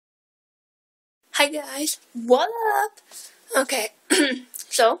Hi guys, what up? Okay,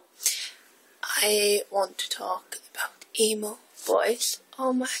 so I want to talk about emo boys.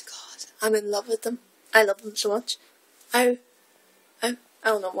 Oh my god, I'm in love with them. I love them so much. I don't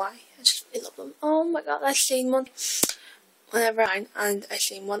know why. I love them. Oh my god, I seen one whenever and I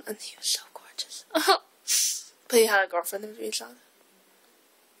seen one and he was so gorgeous. But he had a girlfriend. It was really sad.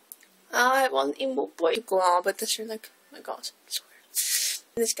 I want emo boy to go on about this. You're like, oh my god, it's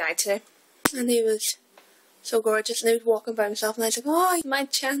weird. This guy today, and he was so gorgeous, and he was walking by himself, and I was like, oh, my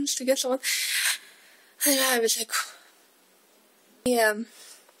chance to get someone. And I was like, he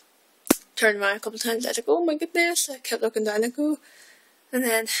turned around a couple of times. I was like, oh my goodness. I kept looking down and go, and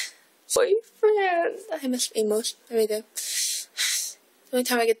then boyfriend. I miss emos. I really do. The only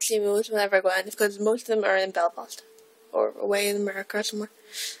time I get to see emos whenever I go out, because most of them are in Belfast or away in America or somewhere,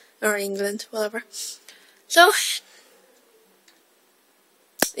 or England, whatever. So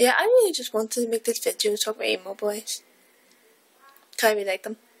yeah, I really just wanted to make this video to talk about emo boys. I really like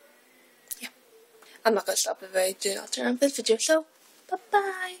them. Yeah. I'm not gonna stop if I do not turn off this video, so bye bye.